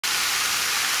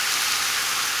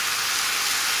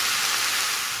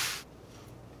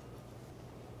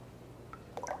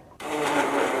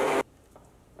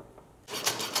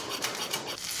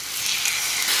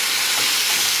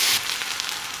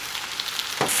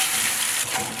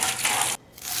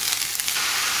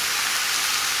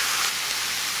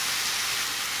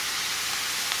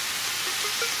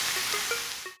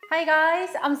Hi guys,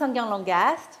 I'm Seonkyoung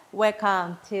guest.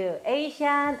 Welcome to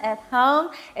Asian at Home,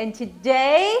 and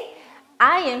today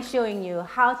I am showing you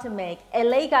how to make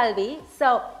LA Galbi.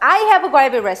 So I have a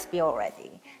Galbi recipe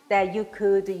already that you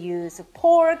could use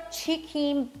pork,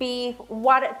 chicken, beef,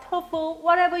 tofu,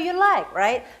 whatever you like,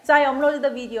 right? So I uploaded the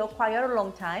video quite a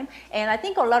long time, and I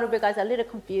think a lot of you guys are a little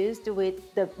confused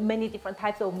with the many different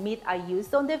types of meat I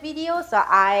used on the video. So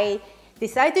I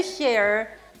decided to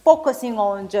share focusing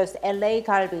on just LA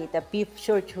Galbi, the beef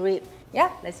short rib. Yeah,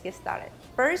 let's get started.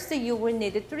 First, you will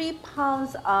need 3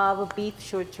 pounds of beef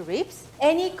short ribs.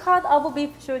 Any cut of beef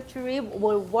short rib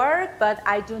will work, but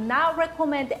I do not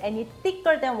recommend any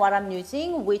thicker than what I'm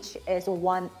using, which is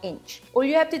 1 inch. All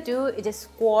you have to do is just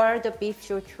score the beef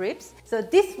short ribs. So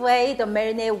this way, the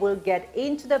marinade will get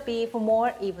into the beef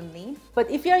more evenly. But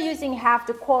if you're using half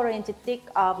to quarter inch thick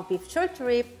of beef short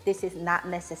rib, this is not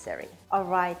necessary. All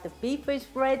right, the beef is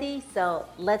ready, so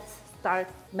let's start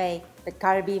make the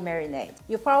Galbi marinade.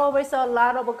 You probably saw a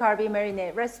lot of Galbi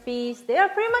marinade recipes. They are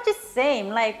pretty much the same.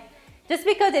 Like, just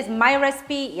because it's my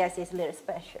recipe, yes, it's a little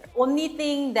special. Only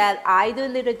thing that I do a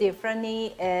little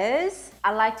differently is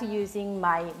I like to using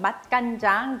my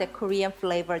matganjang, the Korean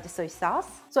flavored soy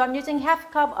sauce. So I'm using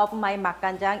half cup of my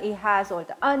matganjang. It has all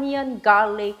the onion,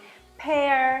 garlic,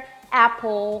 pear,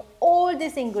 apple, all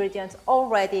these ingredients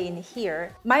already in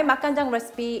here. My matganjang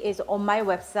recipe is on my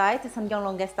website,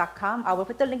 seonkyounglongest.com. I will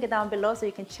put the link down below so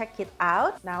you can check it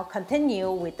out. Now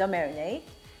continue with the marinade.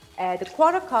 Add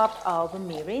 1/4 cup of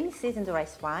mirin, seasoned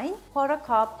rice wine, 1/4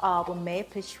 cup of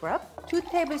maple syrup, 2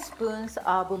 tablespoons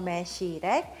of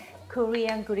meshirek,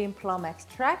 Korean green plum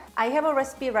extract. I have a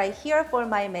recipe right here for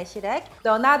my meshirek.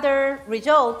 The another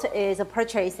result is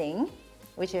purchasing,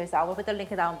 which is I will put the link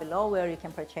down below where you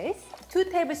can purchase. 2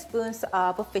 tablespoons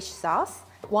of fish sauce,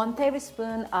 1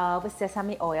 tablespoon of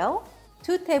sesame oil,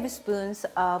 2 tablespoons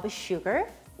of sugar,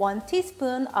 1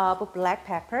 teaspoon of black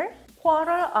pepper,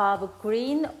 1/4 of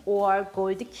green or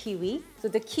gold kiwi. So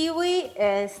the kiwi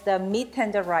is the meat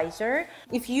tenderizer.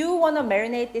 If you want to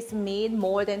marinate this meat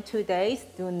more than 2 days,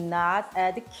 do not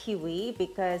add kiwi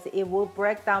because it will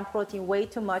break down protein way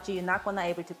too much. You're not gonna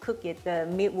able to cook it. The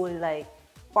meat will like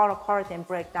fall apart and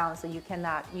break down, so you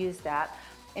cannot use that.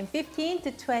 And 15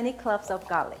 to 20 cloves of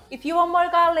garlic. If you want more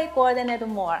garlic, go ahead and add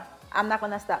more. I'm not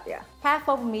gonna stop there. Half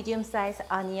of medium-sized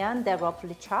onion that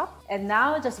roughly chopped. And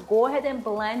now just go ahead and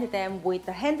blend them with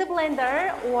the hand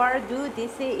blender or do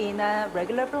this in a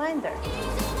regular blender.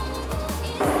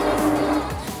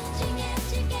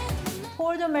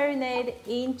 Pour the marinade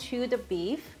into the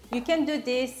beef. You can do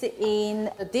this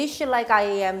in a dish like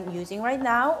I am using right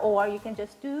now, or you can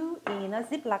just do in a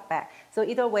Ziploc bag. So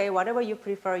either way, whatever you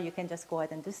prefer, you can just go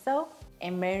ahead and do so.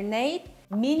 And marinate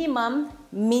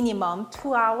minimum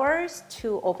 2 hours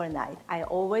to overnight. I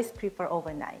always prefer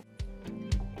overnight.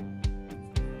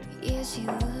 Yeah, she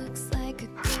looks like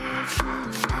a girl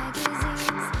from the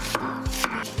magazines.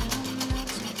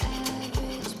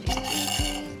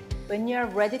 When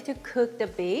you're ready to cook the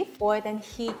beef, go ahead and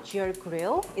heat your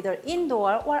grill, either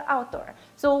indoor or outdoor.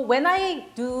 So when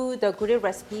I do the grill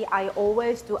recipe, I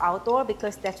always do outdoor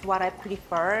because that's what I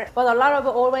prefer. But a lot of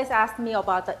you always ask me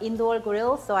about the indoor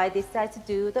grill, so I decided to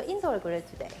do the indoor grill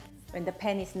today. When the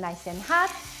pan is nice and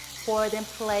hot, pour and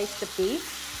place the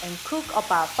beef and cook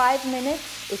about 5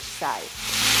 minutes each side.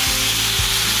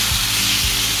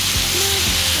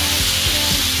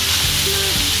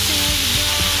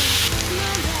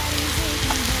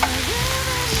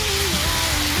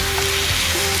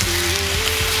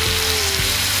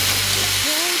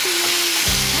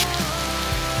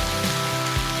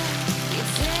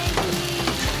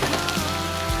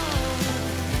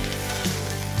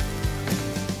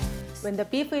 When the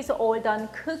beef is all done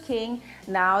cooking,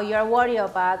 now you're worried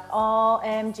about,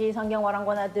 OMG, Seonkyoung, what I'm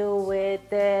gonna do with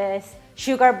this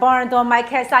sugar burned on my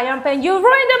cast iron pan. You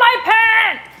ruined my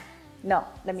pan! No,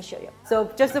 let me show you. So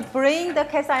just bring the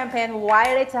cast iron pan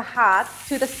while it's hot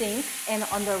to the sink, and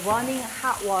on the running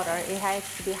hot water, it has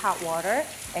to be hot water,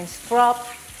 and scrub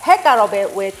heck out of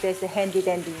it with this handy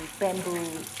dandy bamboo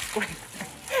scraper.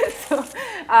 So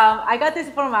I got this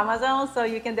from Amazon, so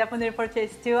you can definitely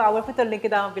purchase too. I will put the link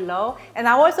down below, and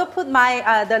I also put my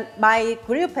my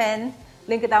grill pan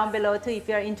link down below too if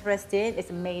you're interested.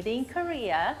 It's made in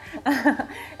Korea.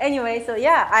 Anyway, so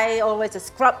yeah, I always just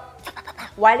scrub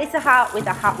while it's hot with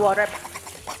the hot water.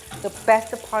 The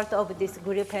best part of this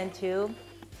grill pan too,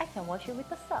 I can wash it with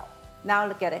the soap. Now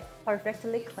look at it,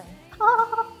 perfectly clean.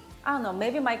 I don't know,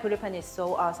 maybe my grill pan is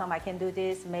so awesome I can do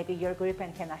this. Maybe your grill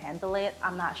pan cannot handle it.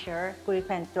 I'm not sure. Grill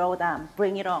pan, throw them.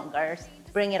 Bring it on, girls.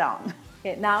 Bring it on.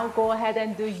 Okay, now go ahead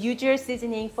and do usual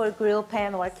seasoning for grill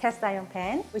pan or cast iron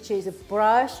pan, which is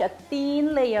brush a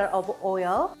thin layer of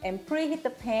oil and preheat the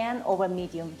pan over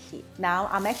medium heat. Now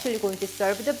I'm actually going to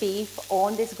serve the beef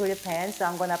on this grill pan, so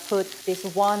I'm gonna put this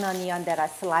one onion that I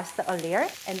sliced earlier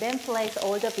and then place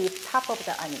all the beef top of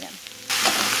the onion.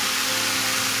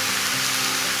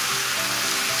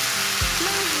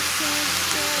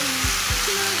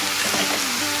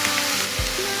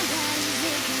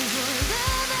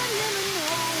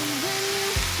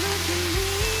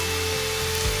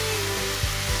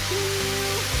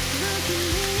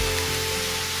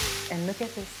 And look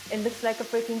at this. It looks like a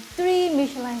freaking 3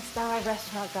 Michelin star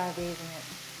restaurant Galbi, isn't it?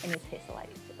 And it tastes like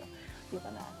it too. You're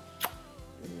gonna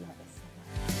love it so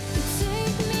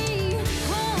much.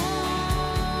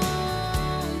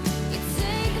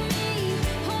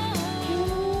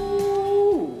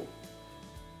 Ooh.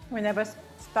 Whenever I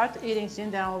start eating,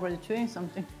 then I'm already chewing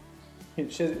something.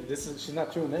 She's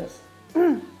not chewing this.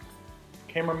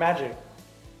 Camera magic.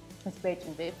 It's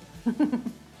Beijing beef.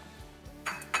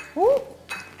 Ooh.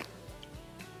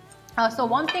 So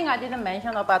one thing I didn't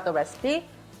mention about the recipe,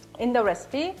 in the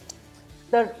recipe,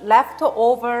 the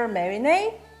leftover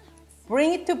marinade,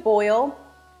 bring it to boil,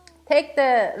 take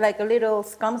the little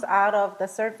scums out of the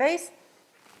surface.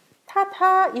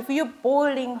 Ta-ta, if you're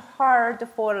boiling hard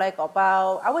for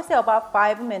about, I would say about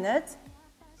 5 minutes,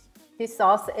 this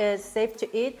sauce is safe to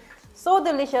eat. So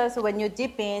delicious when you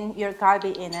dip in your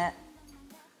galbi in it.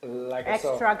 Like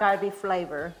extra galbi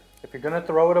flavor. If you're gonna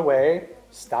throw it away,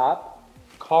 stop.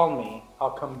 Call me,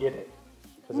 I'll come get it,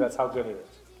 because that's how good it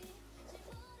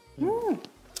is. Oh,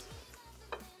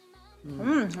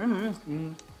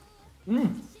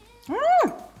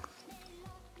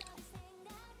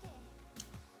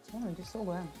 it's so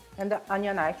good. And the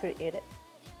onion, I actually ate it.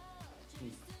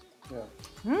 Yeah.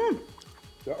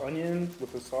 The onion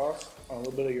with the sauce on a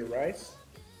little bit of your rice,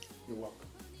 you're welcome.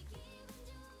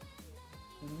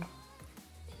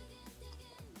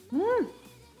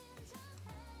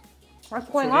 What's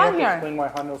going on here? Explain why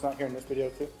Hando's not here in this video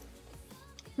too?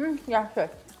 Yeah, sure.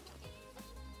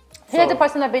 He has a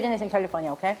personal business in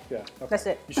California, okay? Yeah. Okay. That's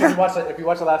it. You should watch it. If you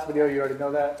watch the last video, you already know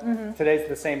that. Today's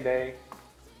the same day.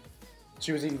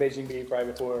 She was eating Beijing beef right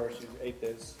before she ate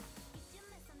this.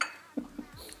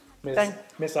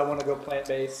 Miss, I want to go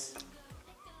plant-based.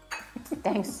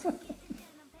 Thanks.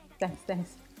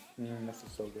 Thanks. This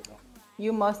is so good.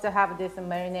 You must have this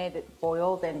marinated,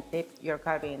 boiled, and dip your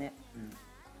galbi in it.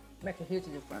 Makes a huge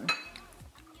difference.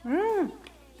 I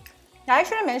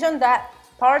actually mentioned that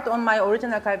part on my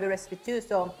original galbi recipe too,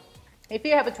 so if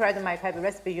you have tried my galbi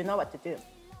recipe, you know what to do.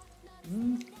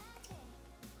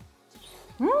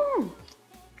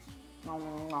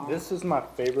 This is my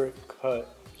favorite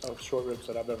cut of short ribs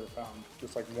that I've ever found.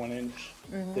 Just like 1 inch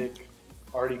thick,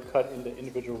 already cut into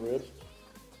individual ribs.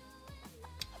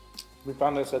 We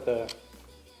found this at the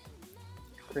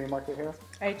Korean market here.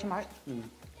 H Mart.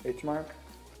 H Mart.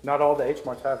 Not all the H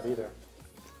Marts have it either.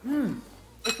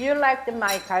 If you liked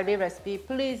my galbi recipe,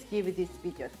 please give this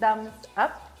video a thumbs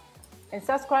up and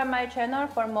subscribe my channel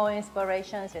for more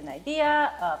inspirations and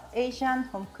ideas of Asian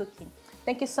home cooking.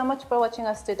 Thank you so much for watching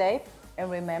us today.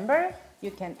 And remember, you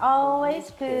can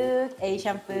always cook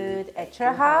Asian food at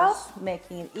your house,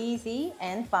 making it easy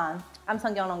and fun. I'm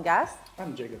Seonkyoung Longast.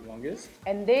 I'm Jacob Longest.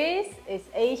 And this is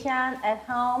Asian at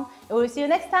Home. We'll see you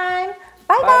next time.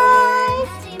 Bye-bye.